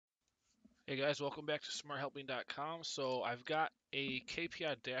Hey guys, welcome back to smarthelping.com. So I've got a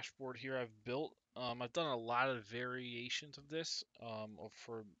KPI dashboard here I've built. I've done a lot of variations of this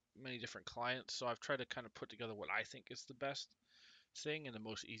for many different clients. So I've tried to kind of put together what I think is the best thing and the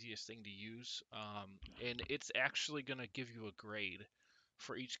most easiest thing to use. And it's actually going to give you a grade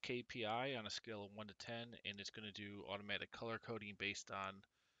for each KPI on a scale of 1 to 10, and it's going to do automatic color coding based on,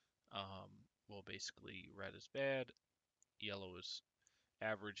 well, basically red is bad, yellow is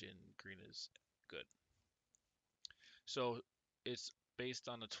average, and green is good. So it's based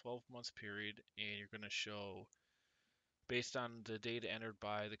on a 12-month period, and you're going to show, based on the data entered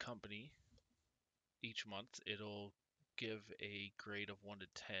by the company each month, it'll give a grade of 1 to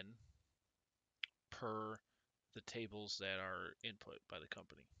 10 per the tables that are input by the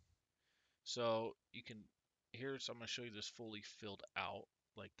company. So you can, here's, I'm going to show you this fully filled out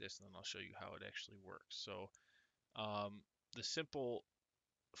like this, and then I'll show you how it actually works. So the simple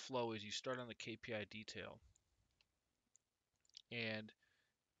flow is you start on the KPI detail, and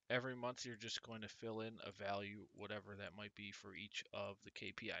every month you're just going to fill in a value, whatever that might be for each of the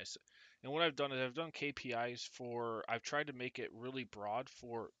KPIs. And what I've done is I've done KPIs for, I've tried to make it really broad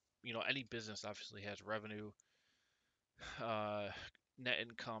for, any business obviously has revenue, uh, net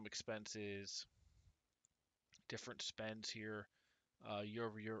income, expenses, different spends here,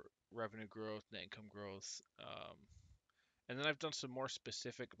 year-over-year revenue growth, net income growth. And then I've done some more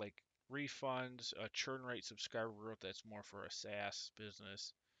specific like refunds, churn rate, subscriber growth, that's more for a SaaS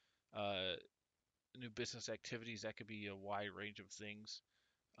business. Uh, New business activities, that could be a wide range of things.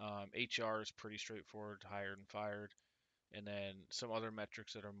 HR is pretty straightforward, hired and fired. And then some other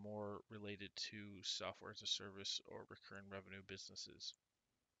metrics that are more related to software as a service or recurring revenue businesses.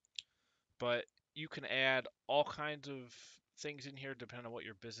 But you can add all kinds of things in here depending on what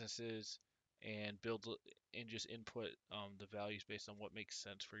your business is, and build and just input the values based on what makes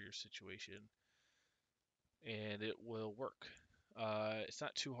sense for your situation, and it will work. It's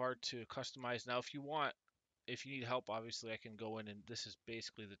not too hard to customize. Now, if you need help, obviously I can go in, and this is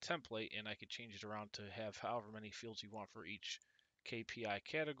basically the template, and I could change it around to have however many fields you want for each KPI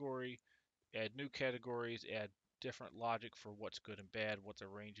category, add new categories, add different logic for what's good and bad, what the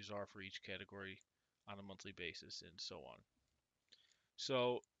ranges are for each category on a monthly basis, and so on.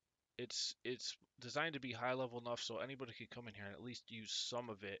 So it's designed to be high level enough so anybody could come in here and at least use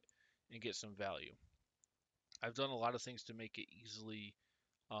some of it and get some value. I've done a lot of things to make it easily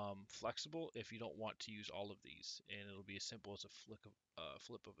flexible if you don't want to use all of these, and it'll be as simple as a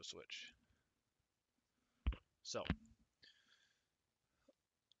flip of a switch. So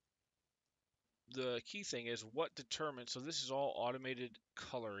the key thing is what determines. So this is all automated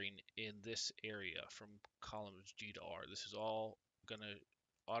coloring in this area from columns G to R. This is all gonna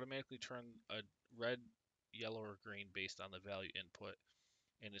automatically turn a red, yellow, or green based on the value input,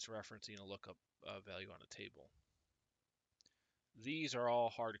 and it's referencing a lookup value on a table. These are all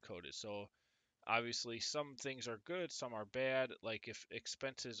hard coded, so obviously, some things are good, some are bad. Like if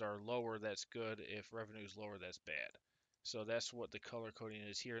expenses are lower, that's good. If revenue is lower, that's bad. So that's what the color coding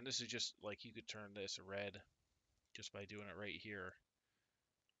is here. And this is just like you could turn this red just by doing it right here.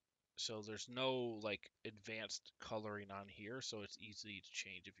 So there's no like advanced coloring on here, so it's easy to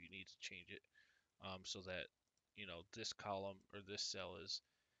change if you need to change it. So that this column or this cell is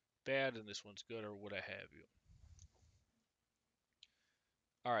bad and this one's good or what have you.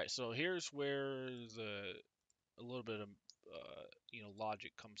 All right, so here's where a little bit of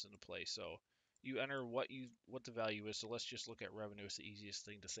logic comes into play. So you enter what the value is. So let's just look at revenue. It's the easiest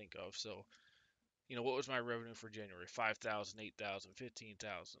thing to think of. So what was my revenue for January? 5,000, 8,000,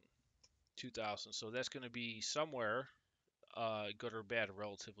 15,000, 2,000. So that's going to be somewhere good or bad,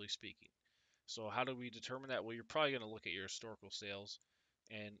 relatively speaking. So how do we determine that? Well, you're probably going to look at your historical sales,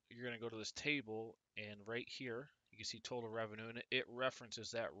 and you're going to go to this table, and right here you can see total revenue, and it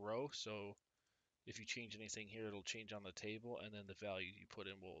references that row. So if you change anything here, it'll change on the table, and then the value you put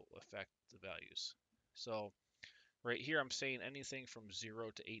in will affect the values. So right here, I'm saying anything from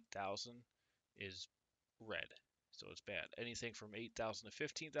 0 to 8,000 is red, so it's bad. Anything from 8,000 to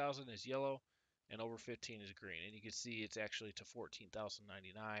 15,000 is yellow, and over 15 is green. And you can see it's actually to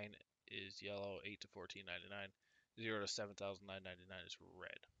 14,099 is yellow, 8 to 1499, 0 to 7,999 is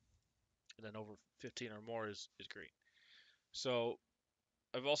red, and then over 15 or more is green. So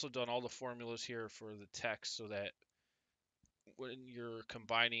I've also done all the formulas here for the text so that when you're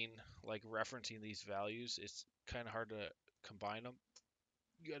combining, like referencing these values, it's kind of hard to combine them.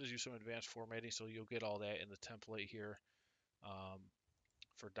 You got to do some advanced formatting, so you'll get all that in the template here um,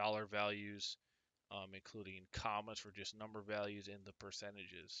 for dollar values, including commas for just number values and the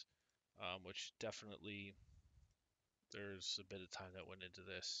percentages, which definitely there's a bit of time that went into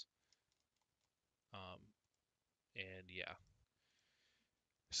this. Um, and yeah,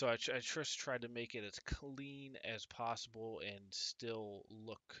 so I just tried to make it as clean as possible and still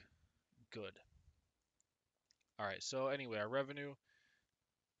look good. All right, so anyway, our revenue,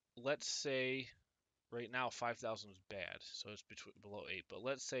 let's say right now 5,000 is bad, so it's between below 8. But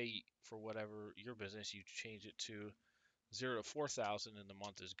let's say for whatever your business, you change it to 0 to 4,000 and the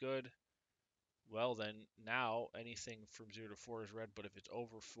month is good. Well, then now anything from 0 to 4 is red, but if it's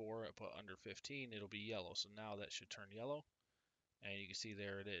over 4 but under 15, it'll be yellow. So now that should turn yellow, and you can see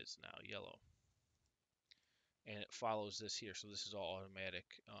there it is now yellow. And it follows this here, so this is all automatic.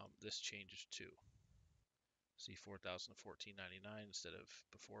 This changes too. See 4,000 to 14.99 instead of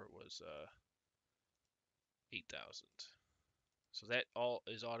before it was 8,000. So that all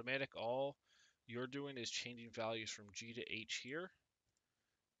is automatic. All you're doing is changing values from G to H here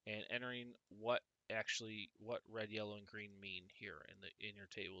and entering what red, yellow, and green mean here in your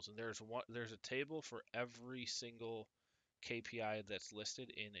tables. And there's a table for every single KPI that's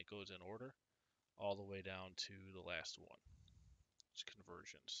listed, and it goes in order all the way down to the last one. It's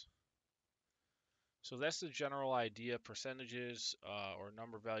conversions. So that's the general idea. Percentages or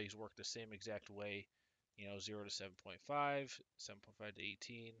number values work the same exact way. 0 to 7.5, 7.5 to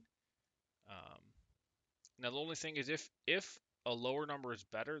 18. Um, Now the only thing is if a lower number is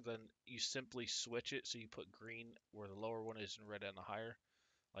better, then you simply switch it. So you put green where the lower one is and red on the higher.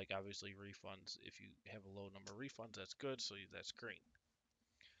 Like obviously refunds, if you have a low number of refunds, that's good. So that's green.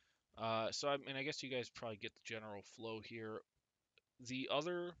 So I mean, I guess you guys probably get the general flow here. The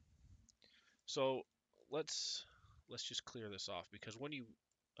other, so let's just clear this off because when you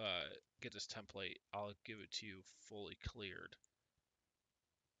get this template, I'll give it to you fully cleared.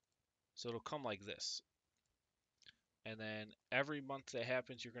 So it'll come like this. And then every month that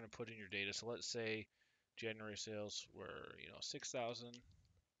happens, you're going to put in your data. So let's say January sales were 6,000.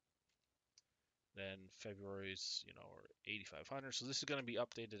 Then February's were 8,500. So this is going to be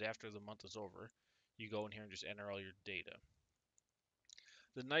updated after the month is over. You go in here and just enter all your data.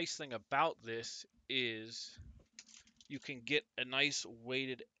 The nice thing about this is you can get a nice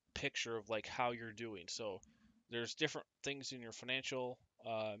weighted picture of like how you're doing. So there's different things in your financial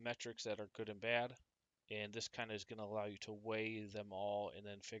metrics that are good and bad. And this kind of is going to allow you to weigh them all and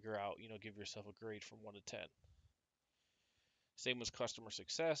then figure out, give yourself a grade from 1 to 10. Same with customer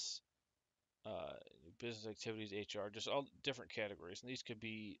success, uh, business activities, HR, just all different categories. And these could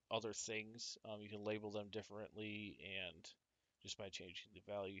be other things. You can label them differently and just by changing the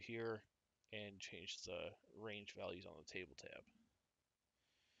value here and change the range values on the table tab.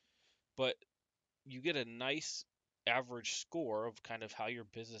 But you get a nice average score of kind of how your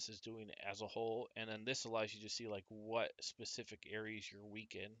business is doing as a whole, and then this allows you to see like what specific areas you're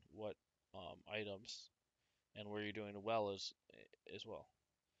weak in, what items, and where you're doing well as well.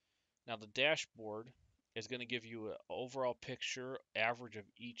 Now the dashboard is going to give you an overall picture average of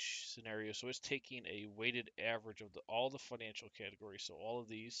each scenario. So it's taking a weighted average of all the financial categories. So all of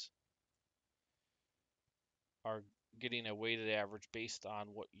these are getting a weighted average based on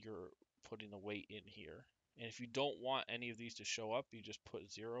what you're putting the weight in here. And if you don't want any of these to show up, you just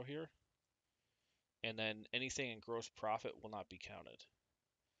put 0 here. And then anything in gross profit will not be counted.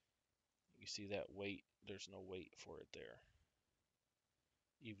 You see that weight, there's no weight for it there.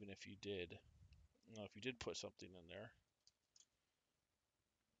 Even if you did, if you did put something in there,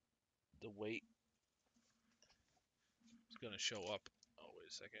 the weight is going to show up. Oh, wait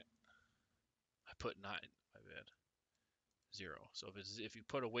a second. I put 9, my bad. 0. So if you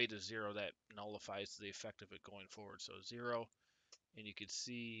put a weight of 0, that nullifies the effect of it going forward. So 0, and you can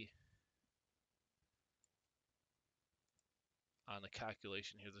see on the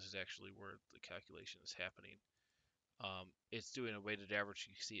calculation here, this is actually where the calculation is happening. It's doing a weighted average.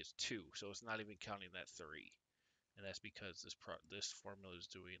 You can see it's 2, so it's not even counting that 3, and that's because this formula is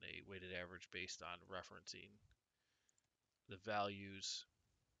doing a weighted average based on referencing the values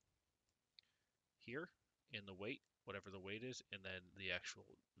here in the weight, whatever the weight is, and then the actual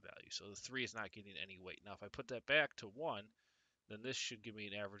value. So the 3 is not getting any weight. Now, if I put that back to 1, then this should give me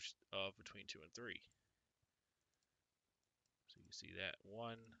an average of between 2 and 3. So you can see that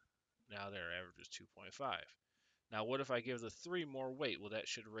 1. Now their average is 2.5. Now, what if I give the 3 more weight? Well, that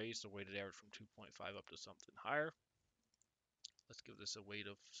should raise the weighted average from 2.5 up to something higher. Let's give this a weight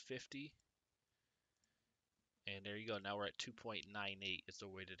of 50. And there you go. Now we're at 2.98 is the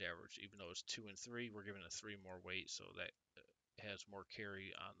weighted average. Even though it's 2 and 3, we're giving it 3 more weight, so that has more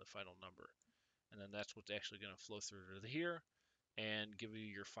carry on the final number. And then that's what's actually going to flow through to here and give you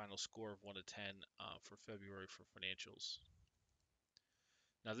your final score of 1 to 10 for February for financials.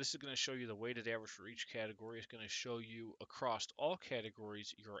 Now this is going to show you the weighted average for each category. It's going to show you across all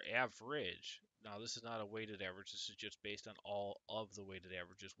categories your average. Now this is not a weighted average. This is just based on all of the weighted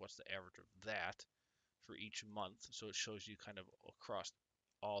averages. What's the average of that for each month? So it shows you kind of across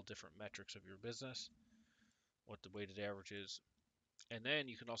all different metrics of your business what the weighted average is. And then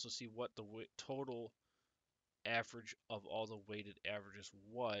you can also see what the total average of all the weighted averages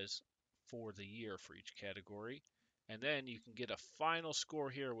was for the year for each category. And then you can get a final score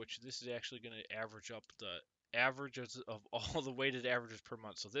here, which this is actually going to average up the averages of all the weighted averages per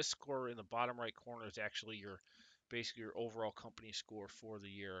month. So this score in the bottom right corner is actually your basically your overall company score for the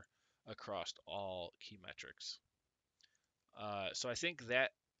year across all key metrics. So I think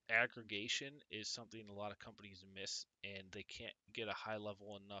that aggregation is something a lot of companies miss, and they can't get a high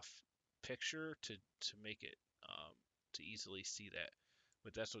level enough picture to make it to easily see that.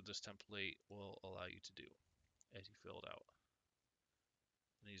 But that's what this template will allow you to do as you fill it out.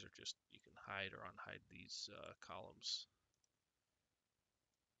 And these are just, you can hide or unhide these columns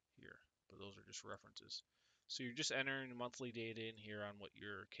here, but those are just references. So you're just entering monthly data in here on what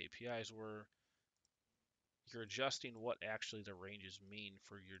your KPIs were. You're adjusting what actually the ranges mean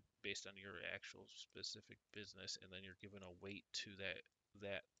for your based on your actual specific business, and then you're giving a weight to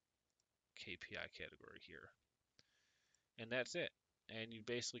that KPI category here. And that's it. And you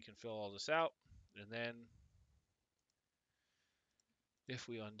basically can fill all this out. And then if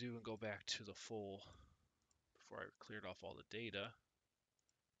we undo and go back to the full, before I cleared off all the data,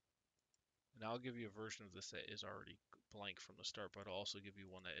 and I'll give you a version of this that is already blank from the start, but I'll also give you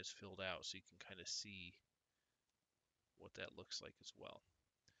one that is filled out so you can kind of see what that looks like as well.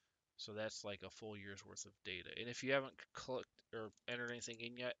 So that's like a full year's worth of data. And if you haven't clicked or entered anything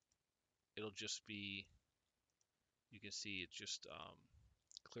in yet, it'll just be, you can see it just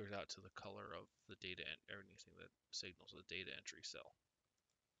clears out to the color of the data and anything that signals the data entry cell.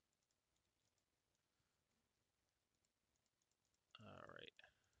 All right.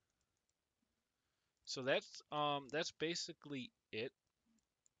 So that's basically it.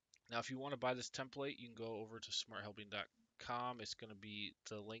 Now, if you want to buy this template, you can go over to smarthelping.com. It's going to be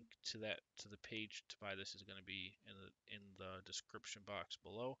the link to the page to buy this is going to be in the description box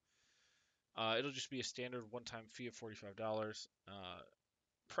below. It'll just be a standard one-time fee of $45.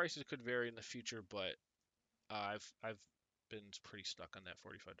 Prices could vary in the future, but I've been pretty stuck on that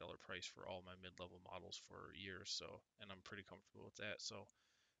 $45 price for all my mid-level models for years, so, and I'm pretty comfortable with that. So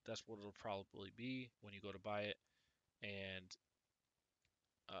that's what it'll probably be when you go to buy it. And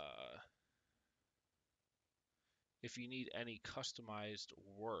uh, if you need any customized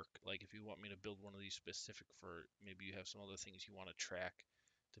work, like if you want me to build one of these specific for maybe you have some other things you want to track,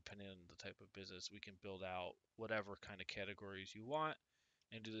 depending on the type of business, we can build out whatever kind of categories you want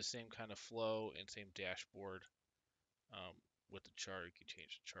and do the same kind of flow and same dashboard um, with the chart. You can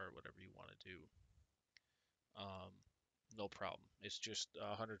change the chart, whatever you want to do. No problem. It's just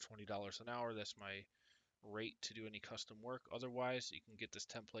 $120 an hour. That's my rate to do any custom work. Otherwise, you can get this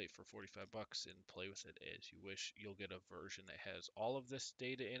template for 45 bucks and play with it as you wish. You'll get a version that has all of this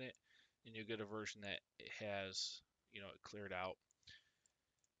data in it, and you'll get a version that it has, it cleared out,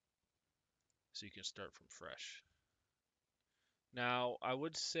 so you can start from fresh. Now, I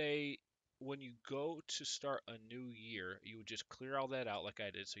would say when you go to start a new year, you would just clear all that out like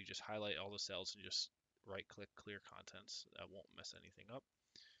I did. So you just highlight all the cells and just right click clear contents. That won't mess anything up.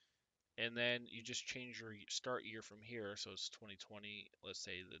 And then you just change your start year from here. So it's 2020. Let's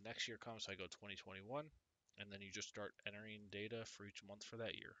say the next year comes, so I go 2021. And then you just start entering data for each month for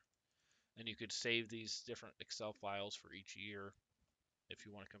that year. And you could save these different Excel files for each year if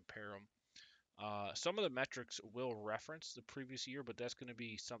you want to compare them. Some of the metrics will reference the previous year, but that's going to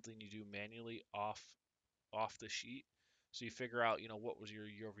be something you do manually off the sheet. So you figure out, what was your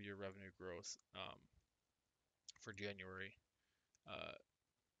year-over-year revenue growth for January, uh,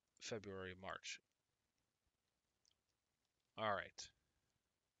 February, March. All right.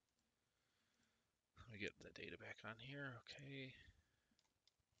 Let me get the data back on here. Okay.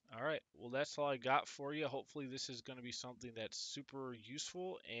 All right. Well, that's all I got for you. Hopefully, this is going to be something that's super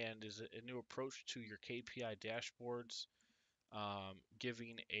useful and is a new approach to your KPI dashboards,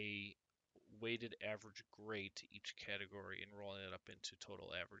 giving a weighted average grade to each category and rolling it up into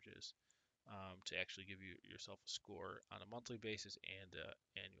total averages to actually give yourself a score on a monthly basis and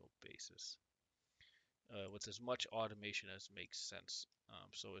annual basis with as much automation as makes sense.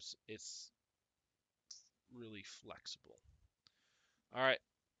 So it's really flexible. All right,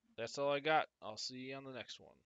 that's all I got. I'll see you on the next one.